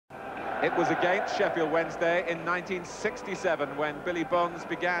It was against Sheffield Wednesday in 1967 when Billy Bonds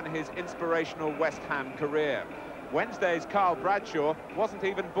began his inspirational West Ham career. Wednesday's Carl Bradshaw wasn't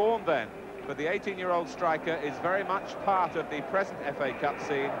even born then, but the 18-year-old striker is very much part of the present FA Cup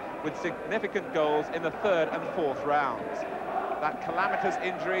scene with significant goals in the third and fourth rounds. That calamitous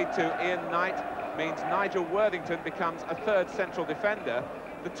injury to Ian Knight means Nigel Worthington becomes a third central defender.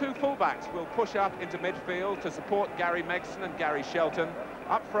 The two fullbacks will push up into midfield to support Gary Megson and Gary Shelton.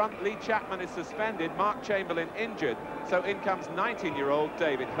 Up front, Lee Chapman is suspended, Mark Chamberlain injured, so in comes 19-year-old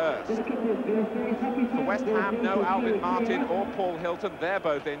David Hurst. For West Ham, no Alvin Martin or Paul Hilton, they're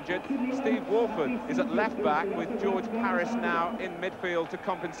both injured. Steve Walford is at left-back with George Parris now in midfield to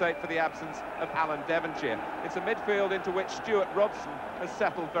compensate for the absence of Alan Devonshire. It's a midfield into which Stuart Robson has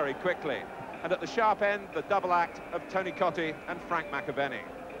settled very quickly. And at the sharp end, the double act of Tony Cottee and Frank McAvenny.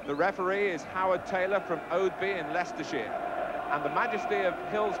 The referee is Howard Taylor from Oadby in Leicestershire. And the majesty of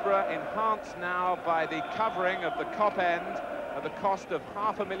Hillsborough enhanced now by the covering of the Kop end at the cost of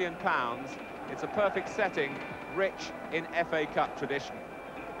 £500,000. It's a perfect setting, rich in FA Cup tradition.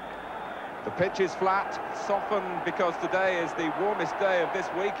 The pitch is flat, softened because today is the warmest day of this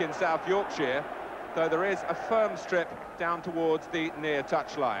week in South Yorkshire, though there is a firm strip down towards the near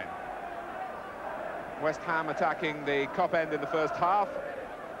touchline. West Ham attacking the Kop end in the first half.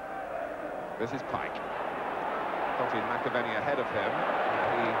 This is Pike. Cottee and McAvenny ahead of him.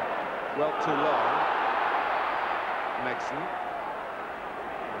 He dwelt too long. Megson.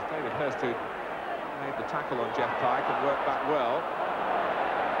 It was David Hurst who made the tackle on Jeff Pike and worked back well,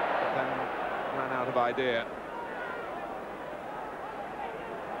 but then ran out of idea.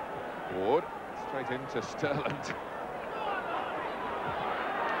 Ward, straight into Sterland.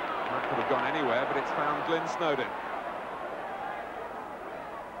 That could have gone anywhere, but it's found Glyn Snowden.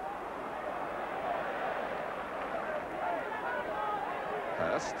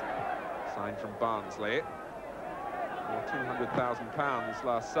 Hurst, signed from Barnsley for £200,000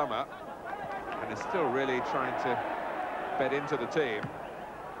 last summer, and is still really trying to bed into the team.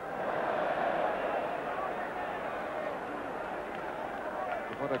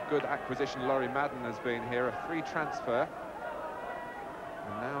 But what a good acquisition Laurie Madden has been here, a free transfer.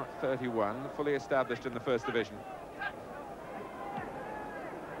 And now at 31, fully established in the First Division.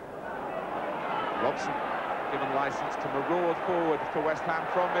 Robson given licence to maraud forward for West Ham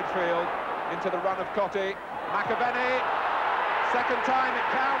from midfield into the run of Cottee. McAvenny, second time it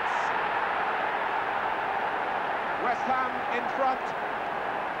counts. West Ham in front.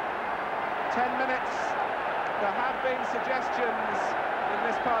 10 minutes. There have been suggestions in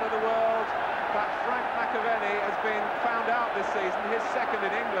this part of the world that Frank McAvenny has been found out this season, his second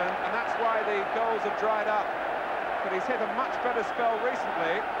in England, and that's why the goals have dried up. But he's hit a much better spell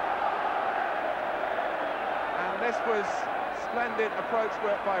recently. And this was splendid approach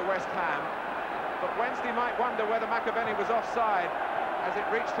work by West Ham. But Wednesday might wonder whether McAvenny was offside as it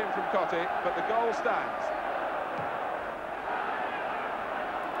reached him from Cottee, but the goal stands.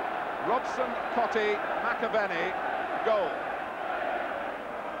 Robson, Cottee, McAvenny, goal.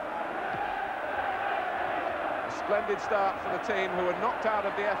 Splendid start for the team who were knocked out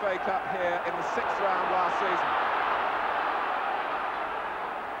of the FA Cup here in the 6th round last season.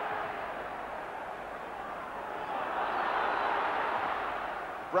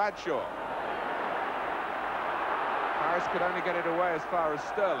 Bradshaw. Harris could only get it away as far as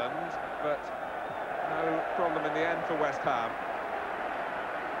Sterland, but no problem in the end for West Ham.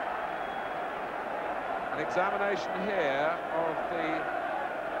 An examination here of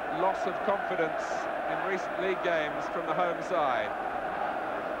the loss of confidence in recent league games from the home side.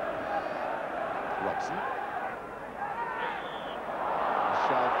 Robson.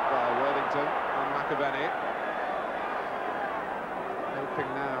 Shoved by Worthington on McAvenny. Hoping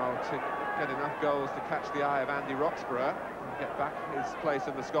now to get enough goals to catch the eye of Andy Roxburgh and get back his place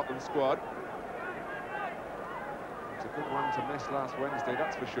in the Scotland squad. It's a good one to miss last Wednesday,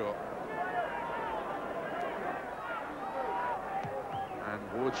 that's for sure. And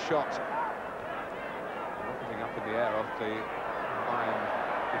Ward's shot. Rocketing up in the air off the fine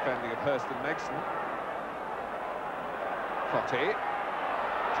defending of Hurst and Megson. Cottee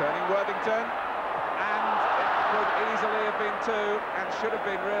turning Worthington, and it could easily have been two, and should have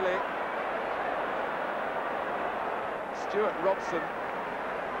been really. Stuart Robson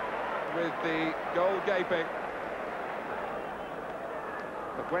with the goal gaping.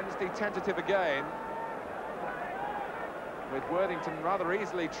 But Wednesday tentative again, with Worthington rather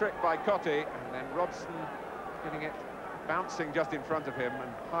easily tricked by Cottee, and then Robson getting it bouncing just in front of him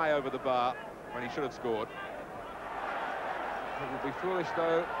and high over the bar when he should have scored. It would be foolish,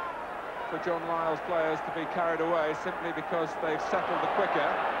 though, for John Lyle's players to be carried away simply because they've settled the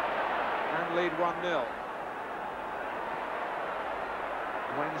quicker. and lead 1-0.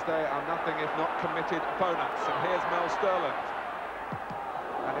 Wednesday are nothing if not committed opponents, and here's Mel Sterland.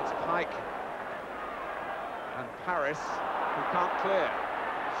 And it's Pike and Paris who can't clear.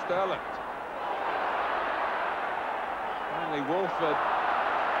 Sterland. Only Wolford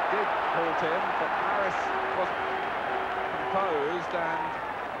did halt him, but Paris wasn't composed, and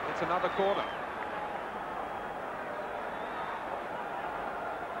it's another corner.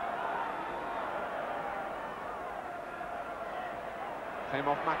 Came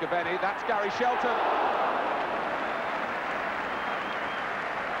off McAvenny, that's Gary Shelton.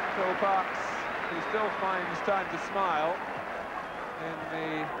 Phil Parkes, who still finds time to smile in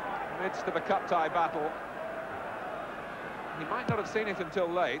the midst of a cup tie battle. He might not have seen it until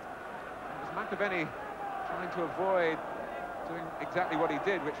late. It was McAvenny trying to avoid doing exactly what he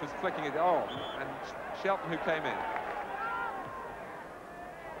did, which was flicking it on, and Shelton who came in.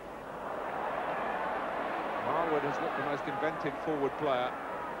 Marwood has looked the most inventive forward player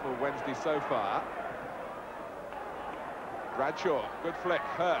for Wednesday so far. Bradshaw, good flick.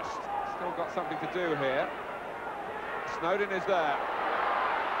 Hurst, still got something to do here. Snowden is there.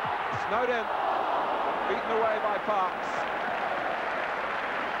 Snowden, beaten away by Parkes.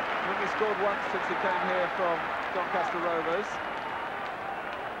 Only scored once since he came here from Doncaster Rovers,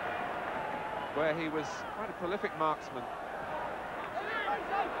 where he was quite a prolific marksman.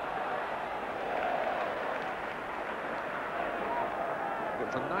 It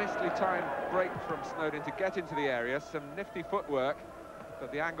was a nicely timed break from Snowden to get into the area, some nifty footwork,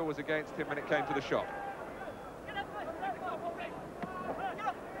 but the angle was against him when it came to the shot.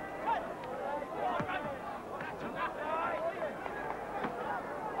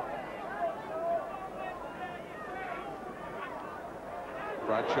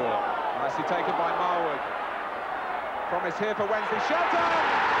 Bradshaw, nicely taken by Marwood. Promise here for Wednesday. Shelton!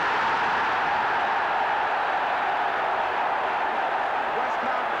 West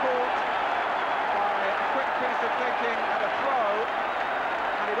Ham caught by a quick piece of thinking and a throw,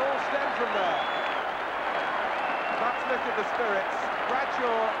 and it all stemmed from there. That's lifted the spirits.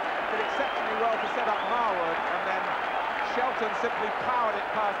 Bradshaw did exceptionally well to set up Marwood, and then Shelton simply powered it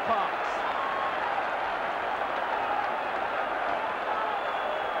past Parkes.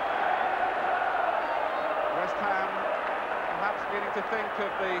 West Ham perhaps beginning to think of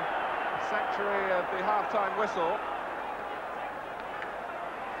the sanctuary of the half-time whistle.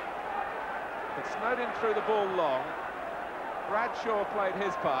 But Snowden threw the ball long. Bradshaw played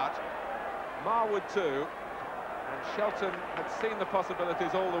his part. Marwood too. And Shelton had seen the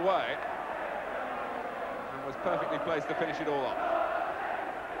possibilities all the way and was perfectly placed to finish it all off.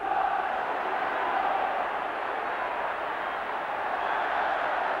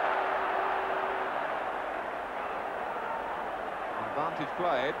 Advantage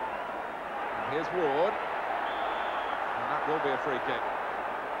played, and here's Ward, and that will be a free kick.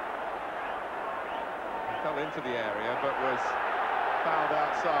 He fell into the area but was fouled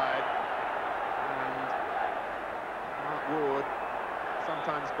outside, and Mark Ward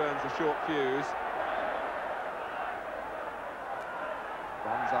sometimes burns a short fuse.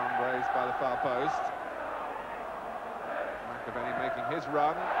 Bond's arm raised by the far post. McAvenny making his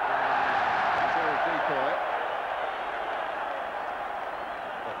run, and it's all decoy.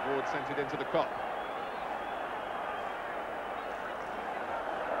 Ward sent it into the cop.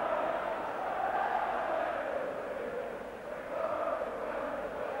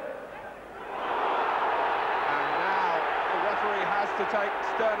 And now the referee has to take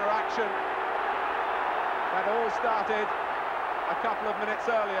sterner action. That all started a couple of minutes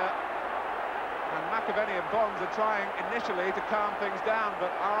earlier, and McAvenny and Bonds are trying initially to calm things down,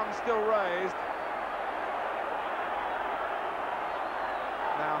 but arms still raised.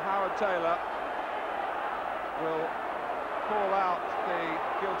 Now Howard Taylor will call out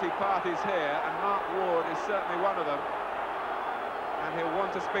the guilty parties here, and Mark Ward is certainly one of them, and he'll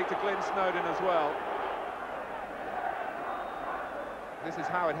want to speak to Glyn Snowden as well. This is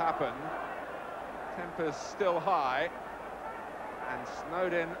how it happened. Tempers still high, and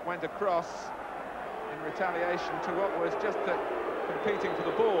Snowden went across in retaliation to what was just competing for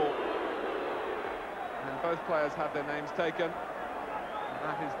the ball, and both players had their names taken.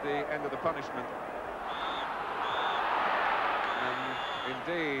 That is the end of the punishment. And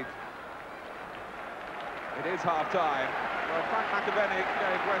indeed, it is half-time. Well, Frank McAvenny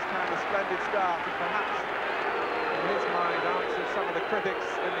gave West Ham a splendid start, and perhaps, in his mind, answered some of the critics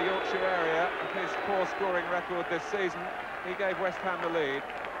in the Yorkshire area of his poor scoring record this season. He gave West Ham the lead.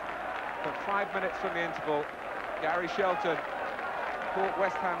 But 5 minutes from the interval, Gary Shelton caught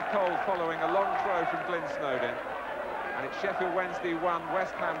West Ham cold following a long throw from Glyn Snowden. And it's Sheffield Wednesday 1,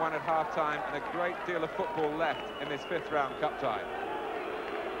 West Ham 1 at half-time, and a great deal of football left in this fifth-round cup tie.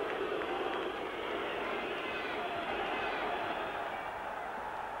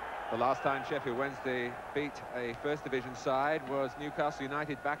 The last time Sheffield Wednesday beat a First Division side was Newcastle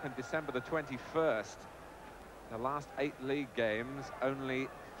United back on December the 21st. The last 8 league games, only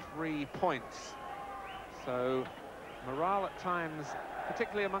 3 points. So morale at times,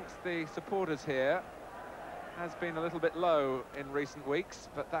 particularly amongst the supporters here, has been a little bit low in recent weeks,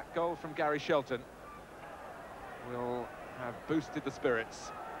 but that goal from Gary Shelton will have boosted the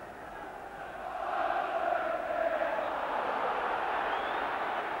spirits.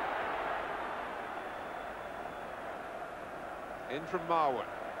 In from Marwood.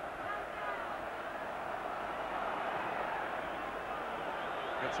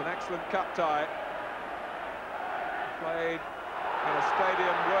 It's an excellent cup tie. Played in a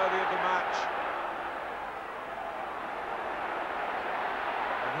stadium worthy of the match.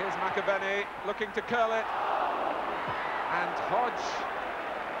 And here's McAvenny looking to curl it. And Hodge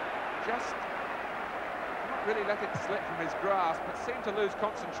just not really let it slip from his grasp, but seemed to lose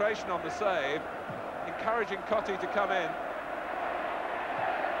concentration on the save, encouraging Cottee to come in.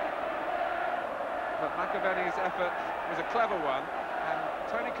 But McAvenny's effort was a clever one, and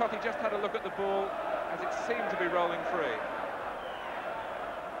Tony Cottee just had a look at the ball as it seemed to be rolling free.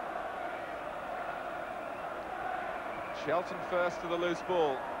 Shelton first to the loose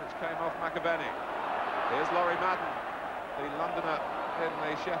ball, which came off McAvenny. Here's Laurie Madden, the Londoner in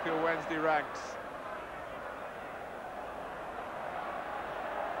the Sheffield Wednesday ranks.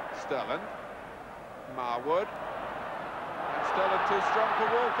 Sterling, Marwood, and Sterling too strong for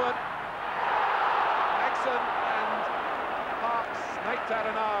Walford. And Parks snaked out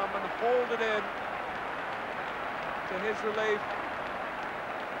an arm and hauled it in to his relief.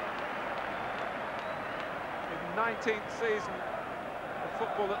 His 19th season of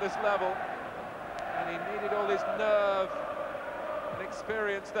football at this level, and he needed all his nerve and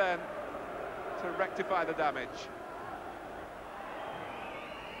experience then to rectify the damage.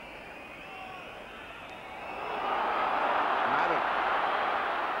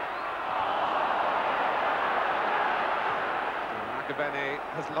 McAvenny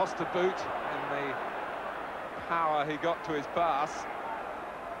has lost a boot in the power he got to his pass,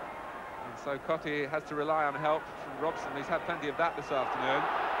 and so Cottee has to rely on help from Robson. He's had plenty of that this afternoon,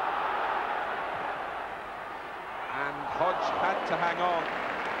 and Hodge had to hang on.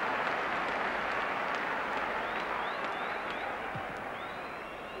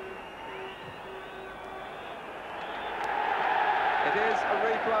 It is a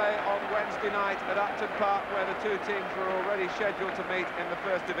replay on Wednesday night at Upton Park, where the two teams were already scheduled to meet in the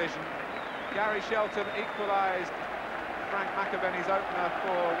First Division. Gary Shelton equalised Frank McAvenny's opener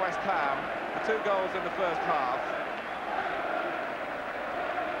for West Ham, the 2 goals in the first half.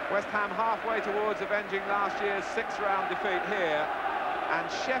 West Ham halfway towards avenging last year's 6th-round defeat here, and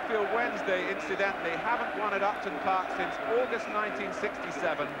Sheffield Wednesday, incidentally, haven't won at Upton Park since August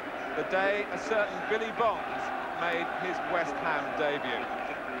 1967, the day a certain Billy Bonds made his West Ham debut.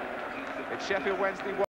 It's Sheffield Wednesday 1.